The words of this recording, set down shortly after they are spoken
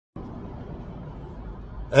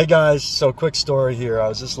Hey guys, so quick story here. I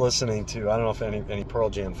was just listening to, I don't know if any Pearl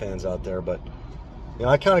Jam fans out there, but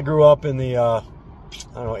I kind of grew up in the, I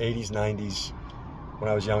don't know, 80s, 90s when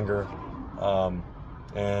I was younger.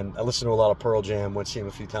 And I listened to a lot of Pearl Jam, went to see them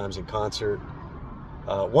a few times in concert.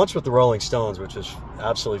 Once with the Rolling Stones, which was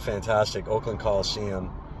absolutely fantastic, Oakland Coliseum.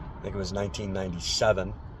 I think it was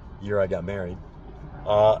 1997, year I got married.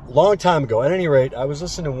 Long time ago. At any rate, I was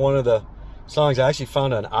listening to one of the songs. I actually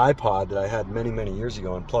found an iPod that I had many years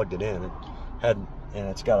ago and plugged it in. And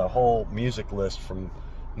it's got a whole music list from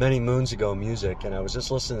many moons ago music. And I was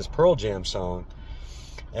just listening to this Pearl Jam song.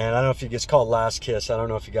 And I don't know if it's called Last Kiss. I don't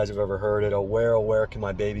know if you guys have ever heard it. Oh, where can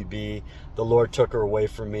my baby be? The Lord took her away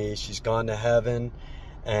from me. She's gone to heaven.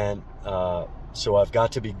 And so I've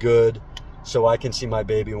got to be good so I can see my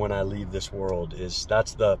baby when I leave this world.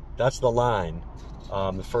 That's the line.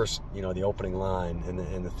 The first, the opening line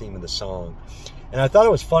in the theme of the song. And I thought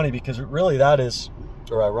it was funny because really that is,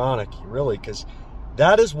 or ironic, really, because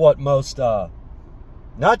that is what most,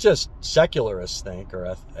 not just secularists think,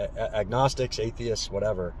 or agnostics, atheists,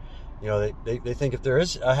 whatever. They think if there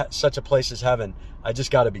is such a place as heaven, I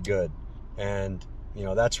just got to be good. And,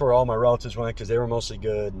 that's where all my relatives went because they were mostly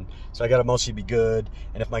good. And so I got to mostly be good.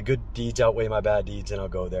 And if my good deeds outweigh my bad deeds, then I'll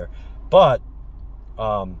go there. But,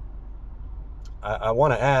 I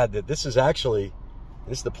want to add that this is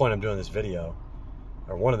the point I'm doing this video,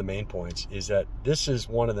 or one of the main points, is that this is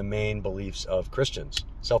one of the main beliefs of Christians,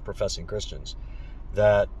 self-professing Christians,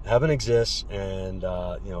 that heaven exists and,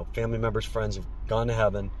 family members, friends have gone to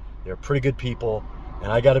heaven. They're pretty good people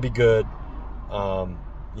and I got to be good.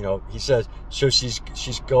 He says, so she's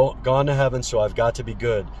gone to heaven, so I've got to be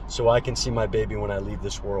good so I can see my baby when I leave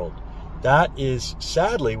this world. That is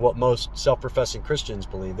sadly what most self-professing Christians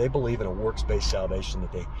believe. They believe in a works-based salvation,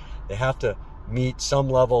 that they have to meet some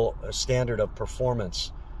level, a standard of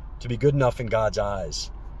performance to be good enough in God's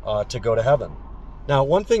eyes to go to heaven. Now,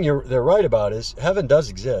 one thing they're right about is heaven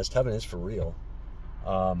does exist. Heaven is for real.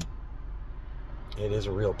 It is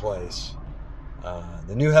a real place.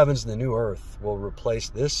 The new heavens and the new earth will replace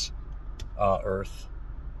this earth.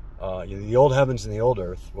 The old heavens and the old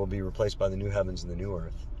earth will be replaced by the new heavens and the new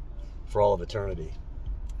earth for all of eternity.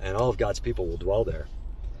 And all of God's people will dwell there.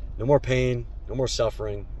 No more pain, no more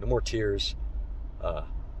suffering, no more tears,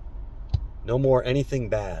 no more anything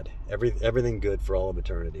bad. Everything good for all of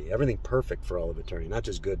eternity. Everything perfect for all of eternity. Not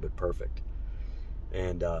just good, but perfect.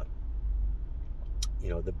 And,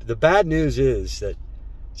 the bad news is that,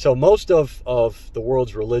 so most of the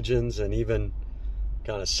world's religions and even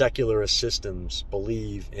kind of secularist systems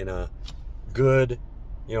believe in a good,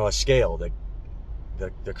 a scale that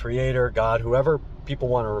the creator, God, whoever people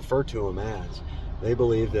want to refer to him as, they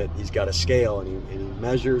believe that he's got a scale and he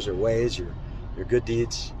measures or weighs your good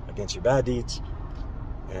deeds against your bad deeds.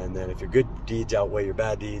 And then if your good deeds outweigh your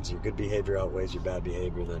bad deeds, your good behavior outweighs your bad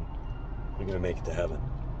behavior, then you're going to make it to heaven.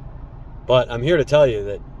 But I'm here to tell you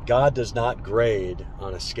that God does not grade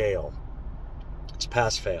on a scale. It's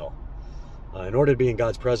pass-fail. In order to be in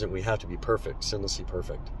God's presence, we have to be perfect, sinlessly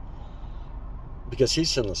perfect. Because he's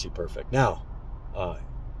sinlessly perfect. Now,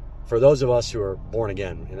 for those of us who are born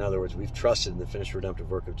again, in other words, we've trusted in the finished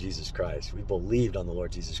redemptive work of Jesus Christ. We've believed on the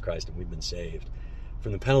Lord Jesus Christ and we've been saved.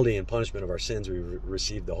 From the penalty and punishment of our sins, we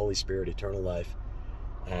received the Holy Spirit, eternal life,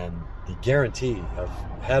 and the guarantee of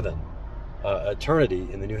heaven, eternity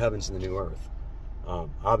in the new heavens and the new earth.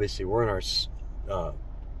 Obviously, we're in our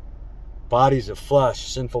bodies of flesh,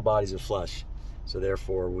 sinful bodies of flesh. So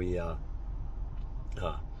therefore, we,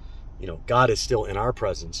 God is still in our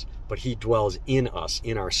presence, but he dwells in us,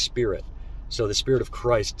 in our spirit. So the Spirit of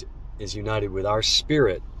Christ is united with our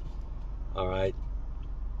spirit, all right,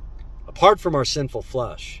 apart from our sinful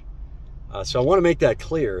flesh. So I want to make that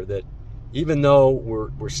clear, that even though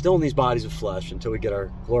we're still in these bodies of flesh until we get our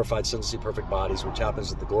glorified, sinlessly perfect bodies, which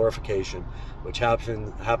happens at the glorification, which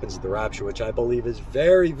happens at the rapture, which I believe is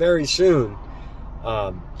very, very soon,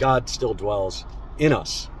 God still dwells in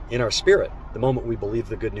us, in our spirit, the moment we believe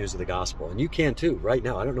the good news of the gospel. And you can too, right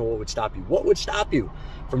now. I don't know what would stop you. What would stop you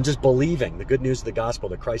from just believing the good news of the gospel,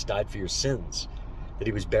 that Christ died for your sins, that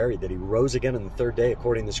he was buried, that he rose again on the third day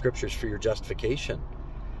according to the scriptures for your justification?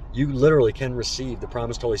 You literally can receive the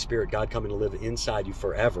promised Holy Spirit, God coming to live inside you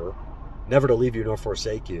forever, never to leave you nor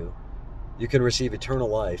forsake you. You can receive eternal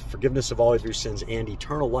life, forgiveness of all of your sins, and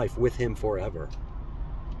eternal life with him forever.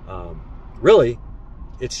 Really,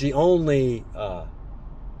 it's the only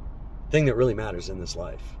thing that really matters in this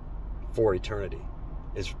life for eternity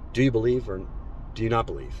is, do you believe or do you not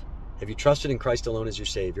believe? Have you trusted in Christ alone as your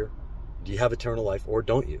Savior? Do you have eternal life or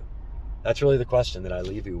don't you? That's really the question that I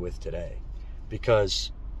leave you with today.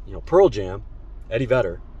 Because, Pearl Jam, Eddie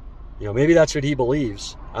Vedder, You know, maybe that's what he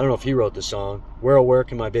believes. I don't know if he wrote the song. Where, oh, where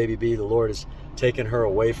can my baby be? The Lord has taken her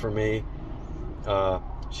away from me.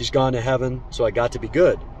 She's gone to heaven, so I got to be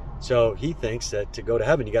good. So he thinks that to go to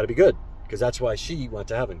heaven, you got to be good, because that's why she went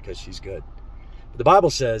to heaven, because she's good. But the Bible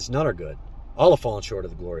says none are good. All have fallen short of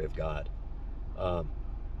the glory of God.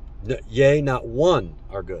 Yea, not one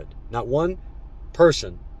are good. Not one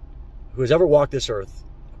person who has ever walked this earth,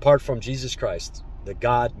 apart from Jesus Christ, the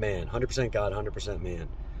God-man, 100% God, 100% man.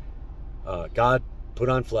 God put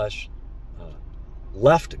on flesh,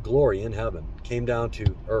 left glory in heaven, came down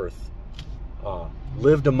to earth,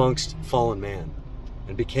 lived amongst fallen man,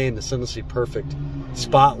 and became the sinlessly perfect,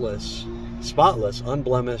 spotless,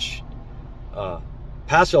 unblemished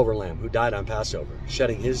Passover lamb who died on Passover,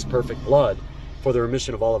 shedding his perfect blood for the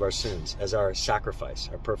remission of all of our sins as our sacrifice,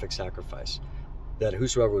 our perfect sacrifice, that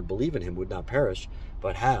whosoever would believe in him would not perish,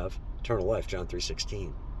 but have eternal life, John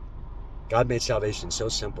 3:16. God made salvation so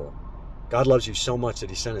simple. God loves you so much that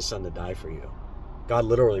he sent his son to die for you. God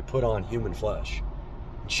literally put on human flesh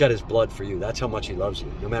and shed his blood for you. That's how much he loves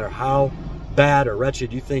you. No matter how bad or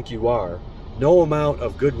wretched you think you are, no amount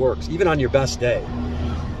of good works, even on your best day,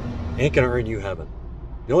 ain't going to earn you heaven.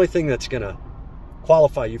 The only thing that's going to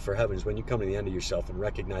qualify you for heaven is when you come to the end of yourself and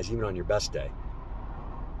recognize, even on your best day,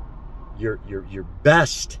 your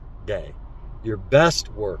best day, your best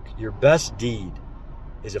work, your best deed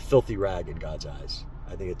is a filthy rag in God's eyes.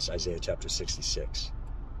 I think it's Isaiah chapter 66.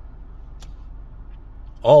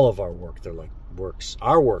 All of our work, they're like works.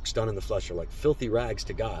 Our works done in the flesh are like filthy rags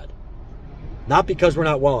to God. Not because we're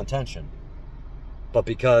not well-intentioned, but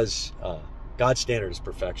because God's standard is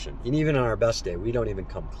perfection. And even on our best day, we don't even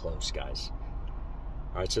come close, guys.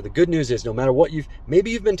 All right, so the good news is, no matter what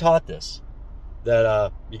maybe you've been taught this,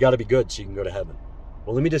 that you got to be good so you can go to heaven.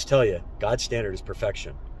 Well, let me just tell you, God's standard is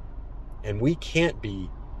perfection. And we can't be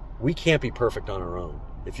perfect on our own.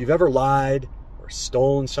 If you've ever lied or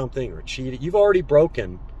stolen something or cheated, you've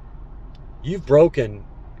broken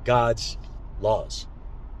God's laws.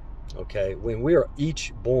 Okay? When we are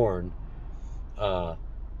each born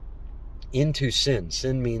into sin.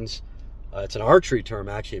 Sin means, it's an archery term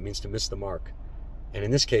actually, it means to miss the mark. And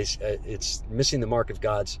in this case, it's missing the mark of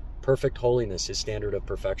God's perfect holiness, his standard of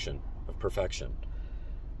perfection.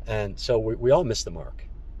 And so we all miss the mark.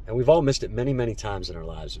 And we've all missed it many, many times in our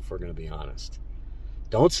lives, if we're going to be honest.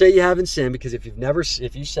 Don't say you haven't sinned, because if you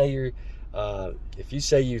say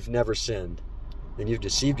you've never sinned, then you've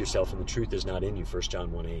deceived yourself and the truth is not in you, 1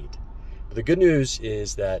 John 1:8. But the good news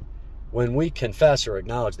is that when we confess or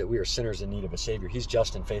acknowledge that we are sinners in need of a Savior, he's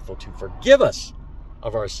just and faithful to forgive us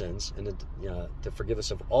of our sins and to forgive us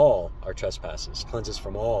of all our trespasses, cleanse us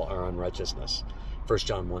from all our unrighteousness, 1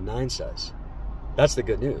 John 1:9 says. That's the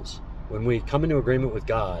good news. When we come into agreement with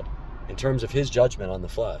God in terms of his judgment on the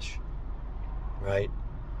flesh, right?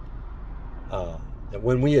 That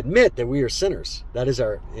when we admit that we are sinners, that is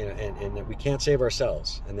and that we can't save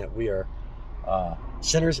ourselves, and that we are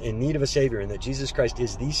sinners in need of a Savior, and that Jesus Christ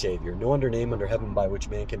is the Savior, no other name under heaven by which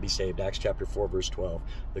man can be saved, Acts chapter 4, verse 12.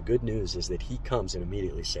 The good news is that he comes and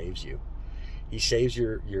immediately saves you. He saves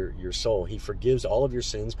your soul. He forgives all of your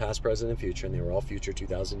sins, past, present, and future, and they were all future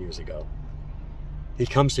 2,000 years ago. He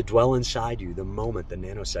comes to dwell inside you the moment, the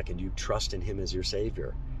nanosecond, you trust in him as your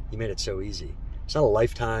Savior. He made it so easy. It's not a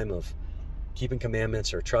lifetime of keeping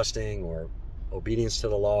commandments or trusting or obedience to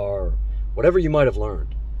the law or whatever you might have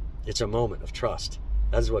learned. It's a moment of trust.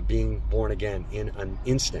 That is what being born again in an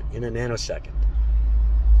instant, in a nanosecond,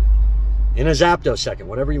 in a zaptosecond,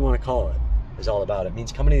 whatever you want to call it, is all about. It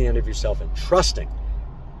means coming to the end of yourself and trusting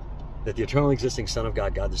that the eternal existing Son of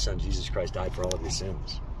God, God the Son, Jesus Christ, died for all of your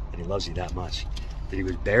sins. And he loves you that much. That he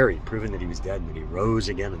was buried, proving that he was dead, and that he rose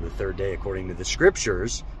again on the third day according to the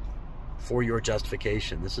Scriptures for your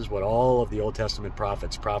justification. This is what all of the Old Testament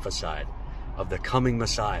prophets prophesied of the coming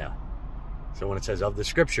Messiah. So when it says of the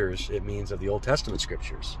Scriptures, it means of the Old Testament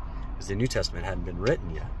Scriptures, because the New Testament hadn't been written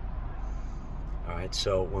yet. All right,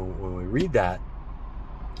 so when we read that,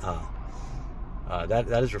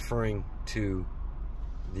 that is referring to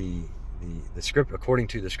the script, according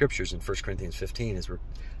to the Scriptures in 1 Corinthians 15,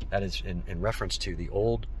 that is in reference to the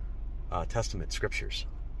Old Testament Scriptures,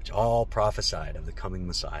 which all prophesied of the coming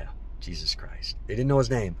Messiah, Jesus Christ. They didn't know his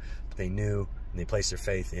name, but they knew, and they placed their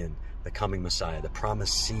faith in the coming Messiah, the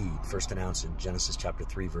promised seed, first announced in Genesis chapter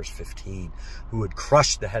 3, verse 15, who would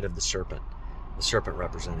crush the head of the serpent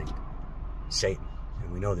representing Satan.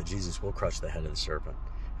 And we know that Jesus will crush the head of the serpent.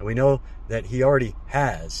 And we know that he already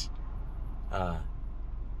has,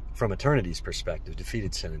 from eternity's perspective,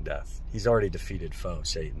 defeated sin and death. He's already defeated foe,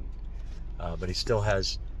 Satan. But he's still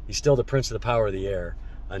the prince of the power of the air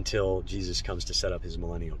until Jesus comes to set up his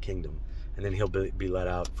millennial kingdom. and then he'll be let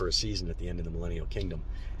out for a season at the end of the millennial kingdom,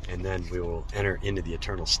 and then we will enter into the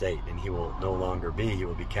eternal state, and he will no longer be. He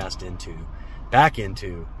will be cast back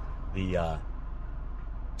into the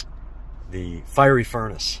fiery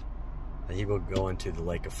furnace, and he will go into the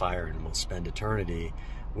lake of fire, and will spend eternity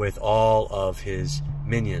with all of his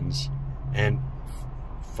minions, and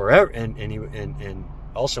forever. And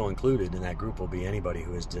also included in that group will be anybody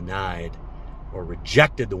who has denied or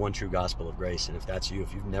rejected the one true gospel of grace. And if that's you,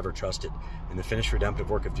 if you've never trusted in the finished redemptive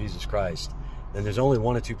work of Jesus Christ, then there's only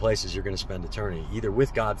one of two places you're going to spend eternity: either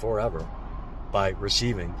with God forever by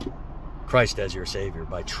receiving Christ as your Savior,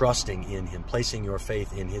 by trusting in him, placing your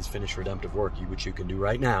faith in his finished redemptive work, which you can do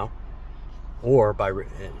right now, or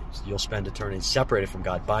you'll spend eternity separated from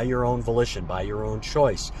God by your own volition, by your own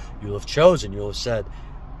choice. You'll have chosen, you'll have said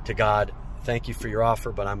to God, thank you for your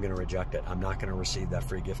offer, but I'm going to reject it. I'm not going to receive that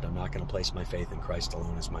free gift. I'm not going to place my faith in Christ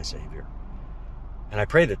alone as my Savior. And I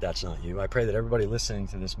pray that that's not you. I pray that everybody listening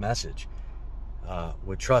to this message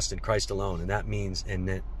would trust in Christ alone. And that means, and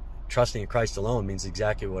that trusting in Christ alone means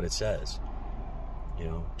exactly what it says. You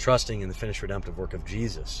know, trusting in the finished redemptive work of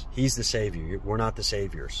Jesus. He's the Savior. We're not the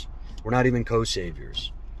Saviors. We're not even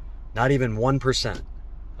co-saviors. Not even 1%.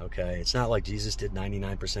 Okay? It's not like Jesus did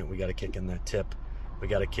 99%. We got to kick in the tip. We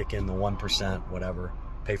got to kick in the 1%, whatever.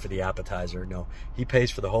 Pay for the appetizer. No. He pays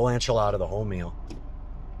for the whole enchilada, the whole meal.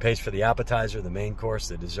 Pays for the appetizer, the main course,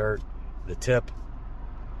 the dessert, the tip.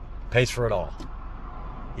 Pays for it all.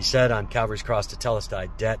 He said on Calvary's cross to Telestai,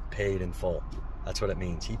 debt paid in full. That's what it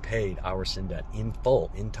means. He paid our sin debt in full,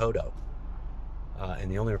 in toto. And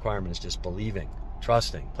the only requirement is just believing,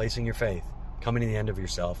 trusting, placing your faith, coming to the end of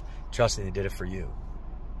yourself, trusting he did it for you.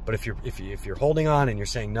 But if you're holding on and you're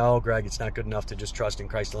saying, no, Greg, it's not good enough to just trust in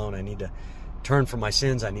Christ alone. I need to turn from my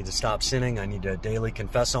sins. I need to stop sinning. I need to daily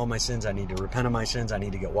confess all my sins. I need to repent of my sins. I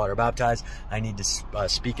need to get water baptized. I need to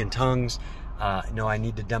speak in tongues. No, I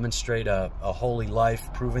need to demonstrate a holy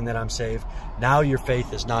life, proving that I'm saved. Now your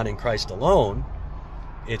faith is not in Christ alone.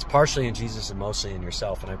 It's partially in Jesus and mostly in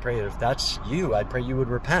yourself. And I pray that if that's you, I pray you would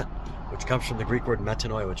repent, which comes from the Greek word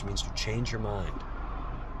metanoia, which means to change your mind.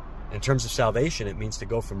 In terms of salvation, it means to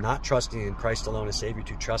go from not trusting in Christ alone as Savior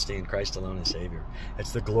to trusting in Christ alone as Savior.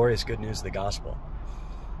 It's the glorious good news of the gospel.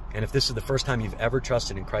 And if this is the first time you've ever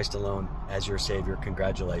trusted in Christ alone as your Savior,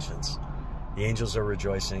 congratulations. The angels are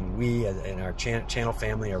rejoicing. We and our channel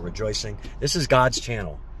family are rejoicing. This is God's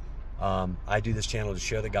channel. I do this channel to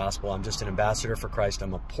share the gospel. I'm just an ambassador for Christ.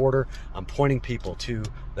 I'm a porter. I'm pointing people to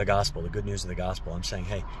the gospel, the good news of the gospel. I'm saying,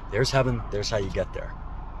 hey, there's heaven. There's how you get there.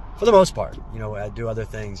 For the most part, you know, I do other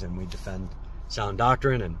things, and we defend sound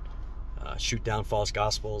doctrine and shoot down false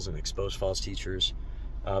gospels and expose false teachers.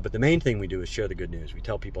 But the main thing we do is share the good news. We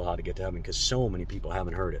tell people how to get to heaven because so many people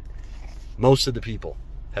haven't heard it. Most of the people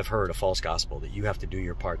have heard a false gospel, that you have to do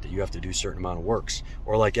your part, that you have to do a certain amount of works.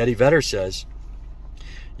 Or like Eddie Vedder says,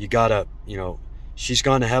 you gotta, you know, she's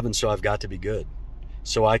gone to heaven, so I've got to be good,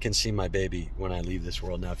 so I can see my baby when I leave this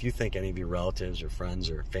world. Now, if you think any of your relatives or friends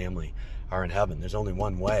or family are in heaven, there's only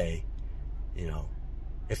one way, you know.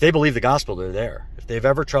 If they believe the gospel, they're there. If they've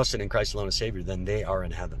ever trusted in Christ alone as Savior, then they are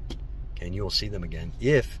in heaven. Okay, and you will see them again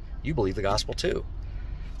if you believe the gospel too.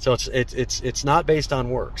 So it's not based on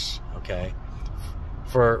works, okay?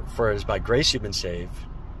 For it is by grace you've been saved,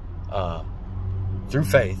 through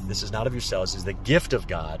faith. This is not of yourselves, is the gift of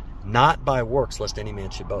God, not by works, lest any man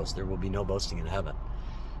should boast. There will be no boasting in heaven,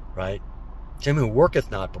 right? Him who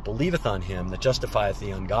worketh not, but believeth on him that justifieth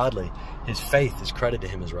the ungodly, his faith is credited to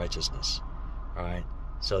him as righteousness. All right?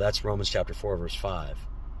 So that's Romans chapter 4, verse 5.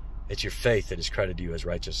 It's your faith that is credited to you as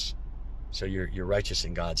righteous. So you're righteous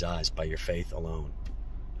in God's eyes by your faith alone.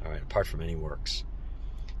 All right? Apart from any works.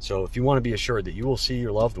 So if you want to be assured that you will see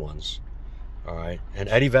your loved ones, all right? And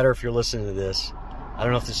Eddie Vedder, if you're listening to this, I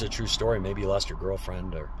don't know if this is a true story. Maybe you lost your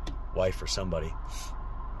girlfriend or wife or somebody.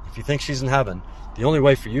 If you think she's in heaven, the only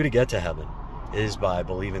way for you to get to heaven is by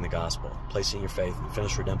believing the gospel, placing your faith in the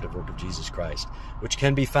finished redemptive work of Jesus Christ, which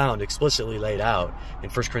can be found explicitly laid out in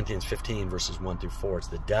 1 Corinthians 15, verses 1 through 4. It's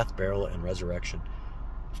the death, burial, and resurrection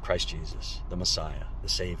of Christ Jesus, the Messiah, the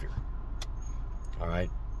Savior. All right?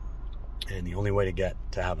 And the only way to get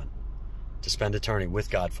to heaven, to spend eternity with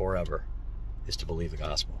God forever, is to believe the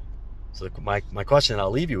gospel. So my question that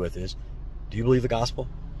I'll leave you with is, do you believe the gospel?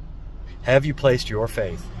 Have you placed your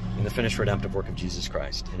faith in the finished redemptive work of Jesus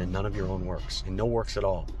Christ and in none of your own works, in no works at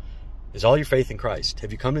all? Is all your faith in Christ?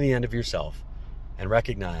 Have you come to the end of yourself and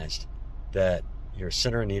recognized that you're a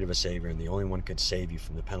sinner in need of a Savior, and the only one who could save you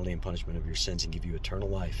from the penalty and punishment of your sins and give you eternal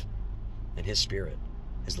life and His Spirit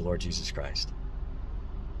is the Lord Jesus Christ?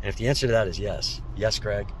 And if the answer to that is yes,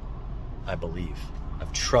 Greg, I believe.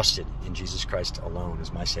 I've trusted in Jesus Christ alone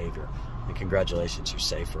as my Savior. and congratulations, you're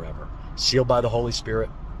saved forever. Sealed by the Holy Spirit.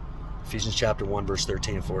 Ephesians chapter 1, verse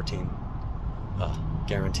 13 and 14.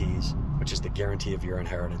 Guarantees, which is the guarantee of your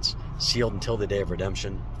inheritance. Sealed until the day of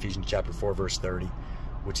redemption. Ephesians chapter 4, verse 30,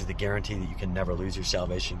 which is the guarantee that you can never lose your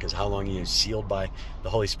salvation, because how long are you sealed by the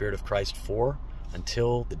Holy Spirit of Christ for?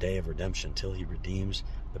 Until the day of redemption, until he redeems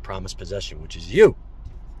the promised possession, which is you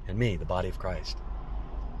and me, the body of Christ.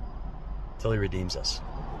 Until he redeems us.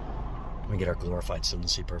 We get our glorified,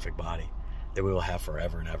 sinlessly perfect body that we will have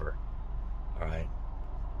forever and ever. All right?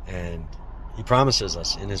 And he promises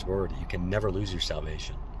us in his word that you can never lose your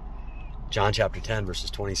salvation. John chapter 10,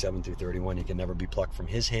 verses 27 through 31, you can never be plucked from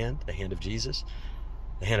his hand, the hand of Jesus,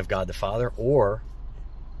 the hand of God the Father, or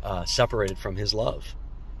separated from his love.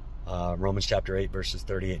 Romans chapter 8, verses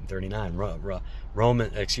 38 and 39.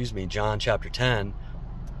 John chapter 10,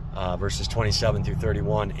 verses 27 through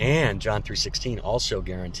 31, and John 3:16 also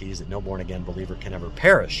guarantees that no born-again believer can ever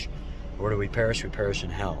perish. Where do we perish? We perish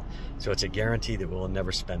in hell. So it's a guarantee that we'll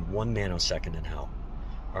never spend 1 nanosecond in hell.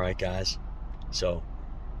 All right, guys? So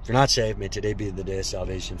if you're not saved, may today be the day of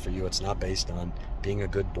salvation for you. It's not based on being a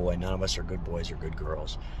good boy. None of us are good boys or good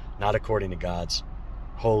girls. Not according to God's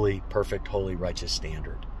holy, perfect, holy, righteous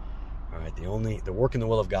standard. All right? The work and the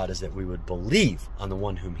will of God is that we would believe on the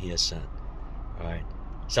one whom he has sent. All right?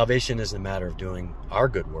 Salvation isn't a matter of doing our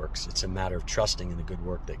good works. It's a matter of trusting in the good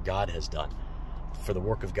work that God has done. For the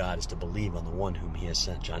work of God is to believe on the one whom he has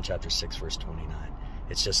sent. John chapter 6, verse 29.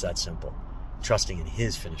 It's just that simple. Trusting in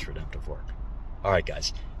his finished redemptive work. All right,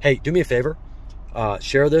 guys. Hey, do me a favor.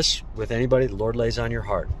 Share this with anybody the Lord lays on your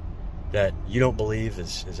heart that you don't believe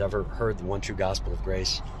has ever heard the one true gospel of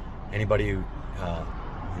grace. Anybody who,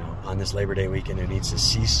 on this Labor Day weekend who needs to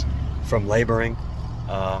cease from laboring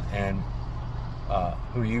and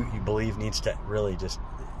who you believe needs to really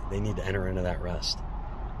they need to enter into that rest.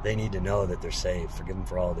 They need to know that they're saved, forgiven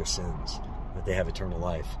for all of their sins, that they have eternal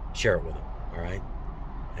life. Share it with them, all right?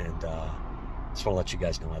 And just want to let you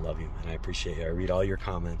guys know I love you, and I appreciate you. I read all your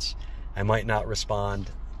comments. I might not respond,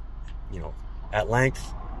 at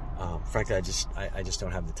length. Frankly, I just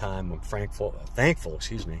don't have the time. I'm thankful,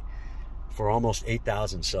 for almost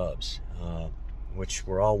 8,000 subs, which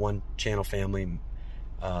we're all one channel family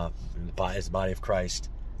as the body of Christ.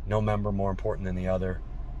 No member more important than the other.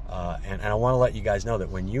 And I want to let you guys know that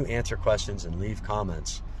when you answer questions and leave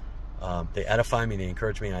comments, they edify me, they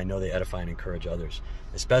encourage me, and I know they edify and encourage others,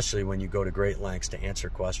 especially when you go to great lengths to answer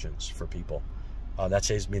questions for people. That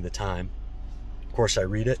saves me the time. Of course, I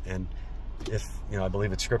read it, and if I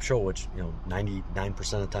believe it's scriptural, which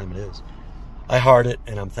 99% of the time it is, I heart it,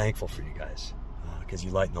 and I'm thankful for you guys because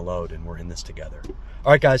you lighten the load, and we're in this together.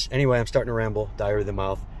 All right, guys. Anyway, I'm starting to ramble. Diary of the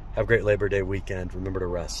mouth. Have a great Labor Day weekend. Remember to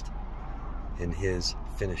rest in his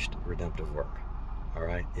finished redemptive work. All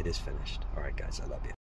right? It is finished. All right, guys. I love you.